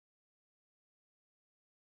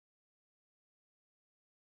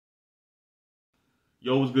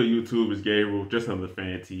Yo, what's good, YouTube? It's Gabriel, just on the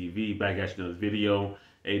Fan TV, back at you another video.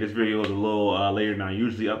 Hey, this video is a little later than I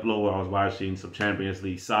usually upload. I was watching some Champions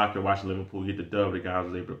League soccer, watching Liverpool get the dub. The guys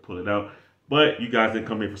was able to pull it out. But you guys didn't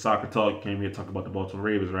come here for soccer talk. You came here to talk about the Baltimore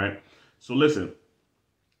Ravens, right? So listen,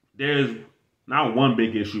 there's not one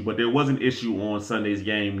big issue, but there was an issue on Sunday's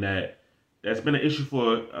game that's been an issue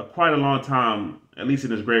for quite a long time, at least in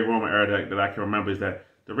this Greg Roman era that I can remember, is that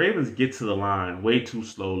the Ravens get to the line way too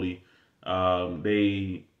slowly.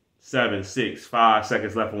 They 7, 6, 5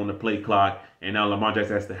 seconds left on the play clock, and now Lamar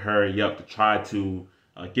Jackson has to hurry up to try to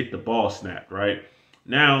get the ball snapped, right?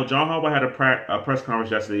 Now, John Harbaugh had a press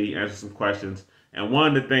conference yesterday. He answered some questions, and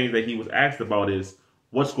one of the things that he was asked about is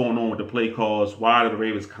what's going on with the play calls. Why do the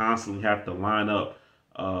Ravens constantly have to line up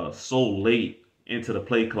so late into the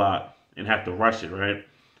play clock and have to rush it, right?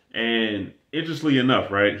 And interestingly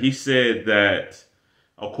enough, right, he said that,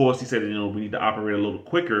 of course, he said, we need to operate a little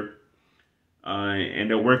quicker. And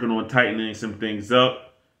they're working on tightening some things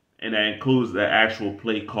up, and that includes the actual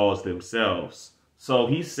play calls themselves. So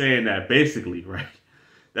he's saying that basically, right,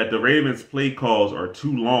 that the Ravens' play calls are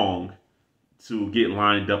too long to get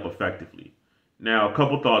lined up effectively. Now, a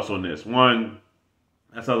couple thoughts on this. One,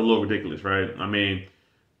 that sounds a little ridiculous, right? I mean,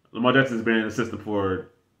 Lamar Jackson's been in the system for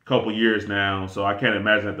a couple years now, so I can't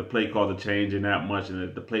imagine that the play calls are changing that much and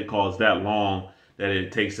that the play call is that long that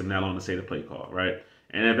it takes him that long to say the play call, right?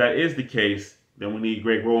 And if that is the case, then we need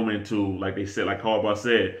Greg Roman to, like they said, like Harbaugh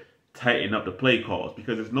said, tighten up the play calls,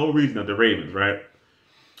 because there's no reason that the Ravens, right?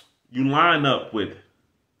 You line up with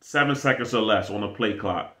 7 seconds or less on the play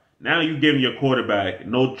clock. Now you're giving your quarterback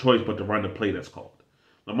no choice but to run the play that's called.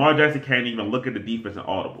 Lamar Jackson can't even look at the defense and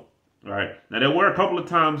audible, right? Now, there were a couple of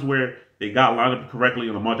times where they got lined up correctly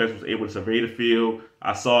and Lamar Jackson was able to survey the field.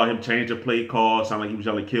 I saw him change the play call. Sounded like he was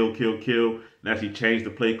yelling, kill, kill, kill. And actually changed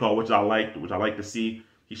the play call, which I like to see.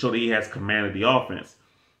 He showed that he has command of the offense.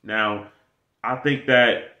 Now, I think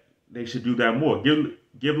that they should do that more.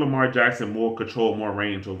 Give Lamar Jackson more control, more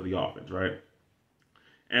range over the offense, right?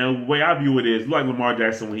 And the way I view it is like Lamar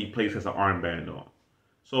Jackson when he plays has an armband on.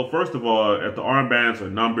 So first of all, if the armbands are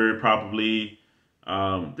numbered properly,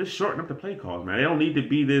 just shorten up the play calls, man. They don't need to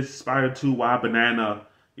be this spider 2 wide banana,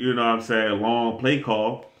 long play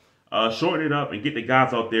call. Shorten it up and get the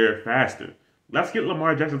guys out there faster. Let's get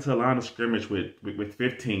Lamar Jackson to the line of scrimmage with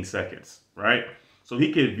 15 seconds, right? So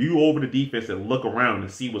he can view over the defense and look around and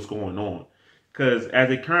see what's going on. Because as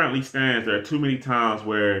it currently stands, there are too many times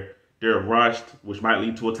where they're rushed, which might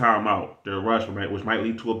lead to a timeout. They're rushed, which might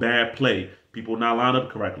lead to a bad play. People not lined up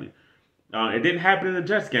correctly. It didn't happen in the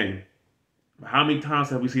Jets game. How many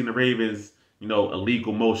times have we seen the Ravens,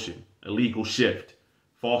 illegal motion, illegal shift,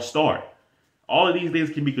 false start? All of these things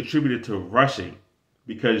can be contributed to rushing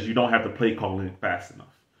because you don't have to play calling fast enough.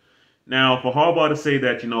 Now, for Harbaugh to say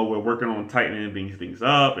that, we're working on tightening these things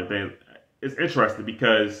up, and then it's interesting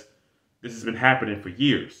because this has been happening for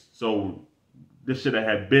years. So this should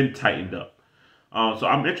have been tightened up. So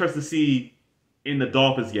I'm interested to see in the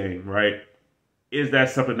Dolphins game, right? Is that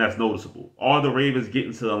something that's noticeable? Are the Ravens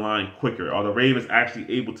getting to the line quicker? Are the Ravens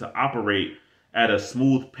actually able to operate at a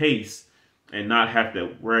smooth pace and not have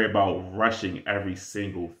to worry about rushing every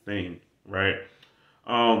single thing, right?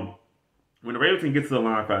 When the Ravens can get to the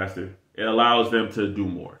line faster, it allows them to do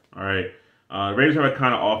more, all right? The Ravens have a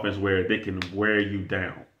kind of offense where they can wear you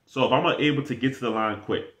down. So if I'm able to get to the line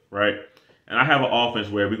quick, right, and I have an offense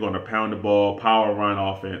where we're going to pound the ball, power run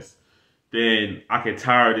offense, then I can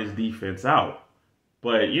tire this defense out.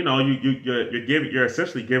 But, you're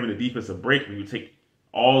essentially giving the defense a break when you take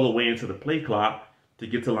all the way into the play clock to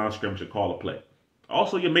get to the line of scrimmage and call a play.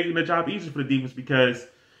 Also, you're making the job easier for the defense because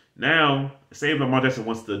now, say if Lamar Jackson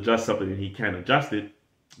wants to adjust something and he can't adjust it,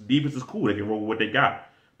 the defense is cool. They can roll with what they got.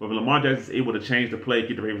 But if Lamar Jackson is able to change the play,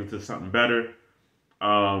 get the Ravens into something better,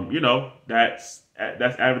 that's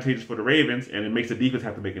advantageous for the Ravens, and it makes the defense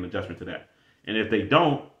have to make an adjustment to that. And if they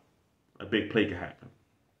don't, a big play can happen.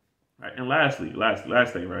 Right? And lastly, last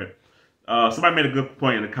thing, right? Somebody made a good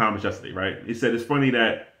point in the comments yesterday, right? He said it's funny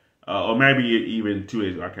that, or maybe even 2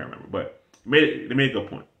 days ago, I can't remember, but they made a good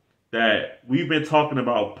point that we've been talking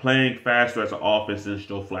about playing faster as an offense since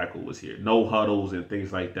Joe Flacco was here, no huddles and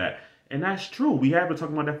things like that, and that's true. We have been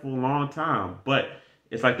talking about that for a long time, but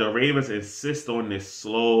it's like the Ravens insist on this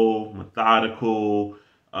slow, methodical,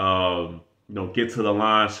 get to the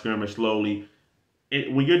line, scrimmage slowly.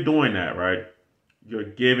 When you're doing that, right, you're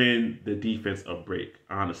giving the defense a break,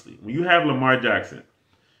 honestly. When you have Lamar Jackson,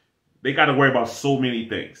 they got to worry about so many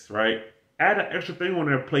things, right? Add an extra thing on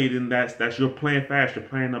their plate, and that's you're playing fast, you're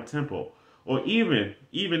playing up tempo. Or even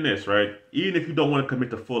this, right? Even if you don't want to commit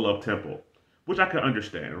to full up tempo, which I can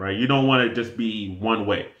understand, right? You don't want to just be one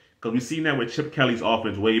way. Because we've seen that with Chip Kelly's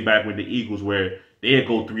offense way back with the Eagles, where they'd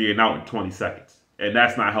go 3 and out in 20 seconds. And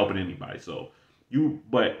that's not helping anybody.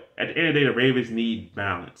 But at the end of the day, the Ravens need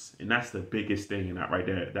balance. And that's the biggest thing in that right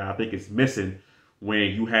there that I think is missing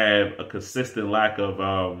when you have a consistent lack of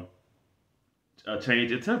a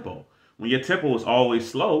change in tempo. When your tempo is always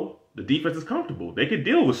slow, the defense is comfortable. They can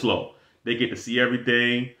deal with slow. They get to see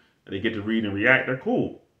everything. They get to read and react. They're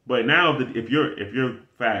cool. But now, if you're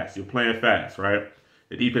fast, you're playing fast, right?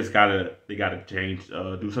 The defense gotta change,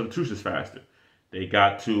 do substitutions faster. They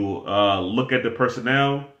got to look at the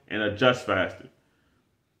personnel and adjust faster.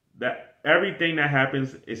 That everything that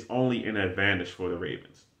happens is only an advantage for the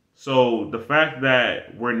Ravens. So the fact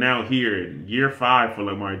that we're now here in year 5 for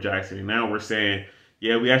Lamar Jackson, and now we're saying,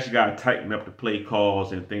 yeah, we actually got to tighten up the play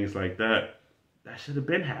calls and things like that. That should have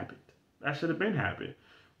been happened. That should have been happened.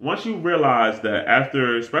 Once you realize that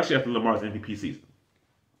especially after Lamar's MVP season,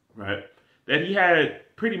 right, that he had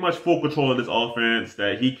pretty much full control of this offense,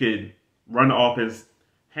 that he could run the offense,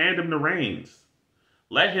 hand him the reins,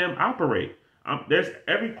 let him operate. There's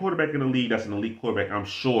every quarterback in the league that's an elite quarterback, I'm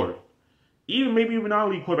sure. Maybe even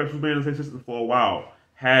our elite quarterbacks who've been in the same system for a while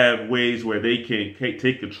have ways where they can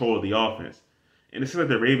take control of the offense. And it seems like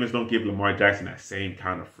the Ravens don't give Lamar Jackson that same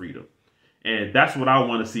kind of freedom. And that's what I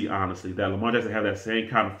want to see, honestly, that Lamar Jackson have that same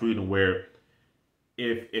kind of freedom where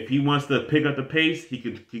if he wants to pick up the pace, he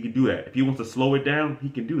can do that. If he wants to slow it down, he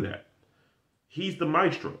can do that. He's the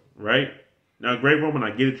maestro, right? Now, Greg Roman,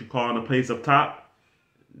 I get it, you calling the plays up top.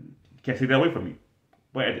 Can't take that away from you.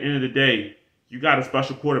 But at the end of the day, you got a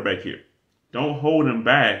special quarterback here. Don't hold him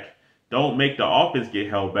back. Don't make the offense get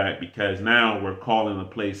held back because now we're calling the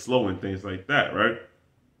play slow and things like that, right?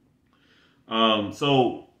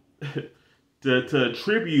 So to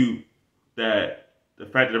attribute that the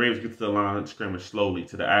fact that the Ravens get to the line of scrimmage slowly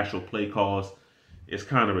to the actual play calls is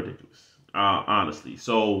kind of ridiculous, honestly.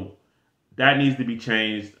 So that needs to be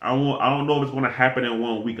changed. I don't know if it's going to happen in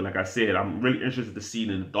 1 week. Like I said, I'm really interested to see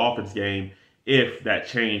in the Dolphins game if that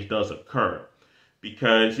change does occur.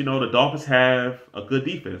 Because, the Dolphins have a good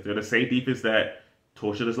defense. They're the same defense that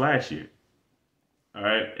tortured us last year. All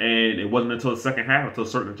right? And it wasn't until the second half, until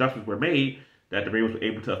certain adjustments were made, that the Ravens were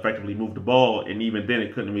able to effectively move the ball. And even then,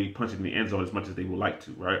 it couldn't really punch it in the end zone as much as they would like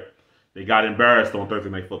to, right? They got embarrassed on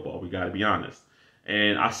Thursday Night Football. We got to be honest.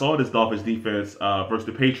 And I saw this Dolphins defense versus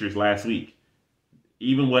the Patriots last week.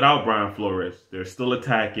 Even without Brian Flores, they're still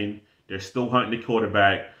attacking. They're still hunting the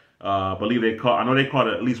quarterback. I know they caught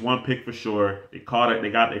at least one pick for sure. They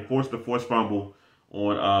forced the forced fumble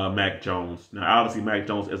on Mac Jones. Now, obviously, Mac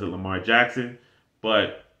Jones isn't Lamar Jackson,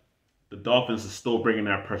 but the Dolphins are still bringing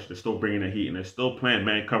that pressure. They're still bringing the heat, and they're still playing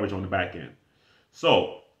man coverage on the back end.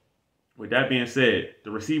 So, with that being said,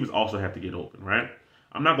 the receivers also have to get open, right?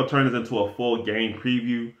 I'm not going to turn this into a full game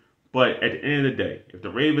preview, but at the end of the day, if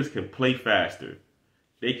the Ravens can play faster,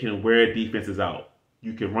 they can wear defenses out.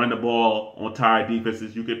 You can run the ball on tired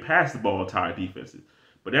defenses. You can pass the ball on tired defenses.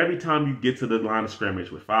 But every time you get to the line of scrimmage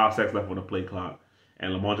with 5 seconds left on the play clock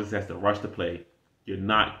and Lamar just has to rush the play, you're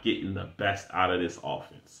not getting the best out of this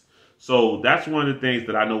offense. So that's one of the things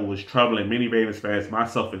that I know was troubling many Ravens fans,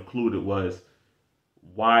 myself included, was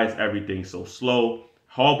why is everything so slow?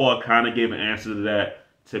 Harbaugh kind of gave an answer to that.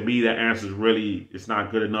 To me, that answer is really, it's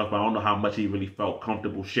not good enough. I don't know how much he really felt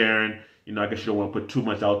comfortable sharing. I guess you don't want to put too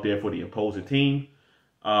much out there for the opposing team.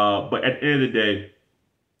 But at the end of the day,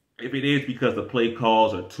 if it is because the play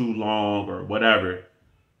calls are too long or whatever,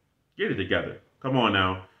 get it together. Come on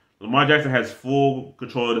now. Lamar Jackson has full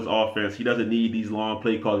control of this offense. He doesn't need these long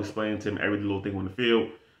play calls explaining to him every little thing on the field.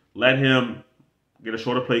 Let him get a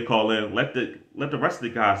shorter play call in. Let the rest of the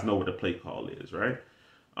guys know what the play call is, right?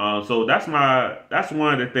 So that's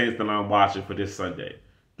one of the things that I'm watching for this Sunday.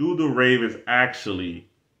 Do the Ravens actually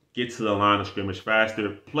get to the line of scrimmage faster,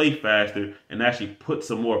 play faster, and actually put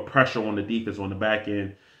some more pressure on the defense on the back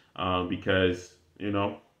end because,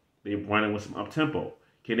 they're running with some up-tempo.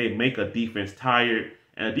 Can they make a defense tired?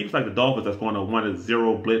 And a defense like the Dolphins that's going to want to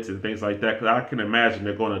zero blitz and things like that, because I can imagine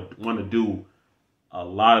they're going to want to do a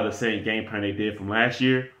lot of the same game plan they did from last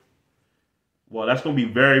year. Well, that's going to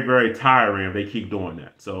be very, very tiring if they keep doing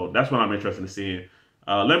that. So that's what I'm interested in seeing.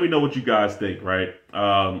 Let me know what you guys think, right?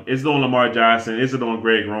 Is it on Lamar Jackson? Is it on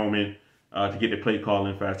Greg Roman to get the play call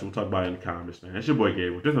in faster? We'll talk about it in the comments, man. It's your boy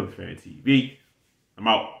Gabriel. This is Fan TV. I'm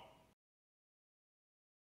out.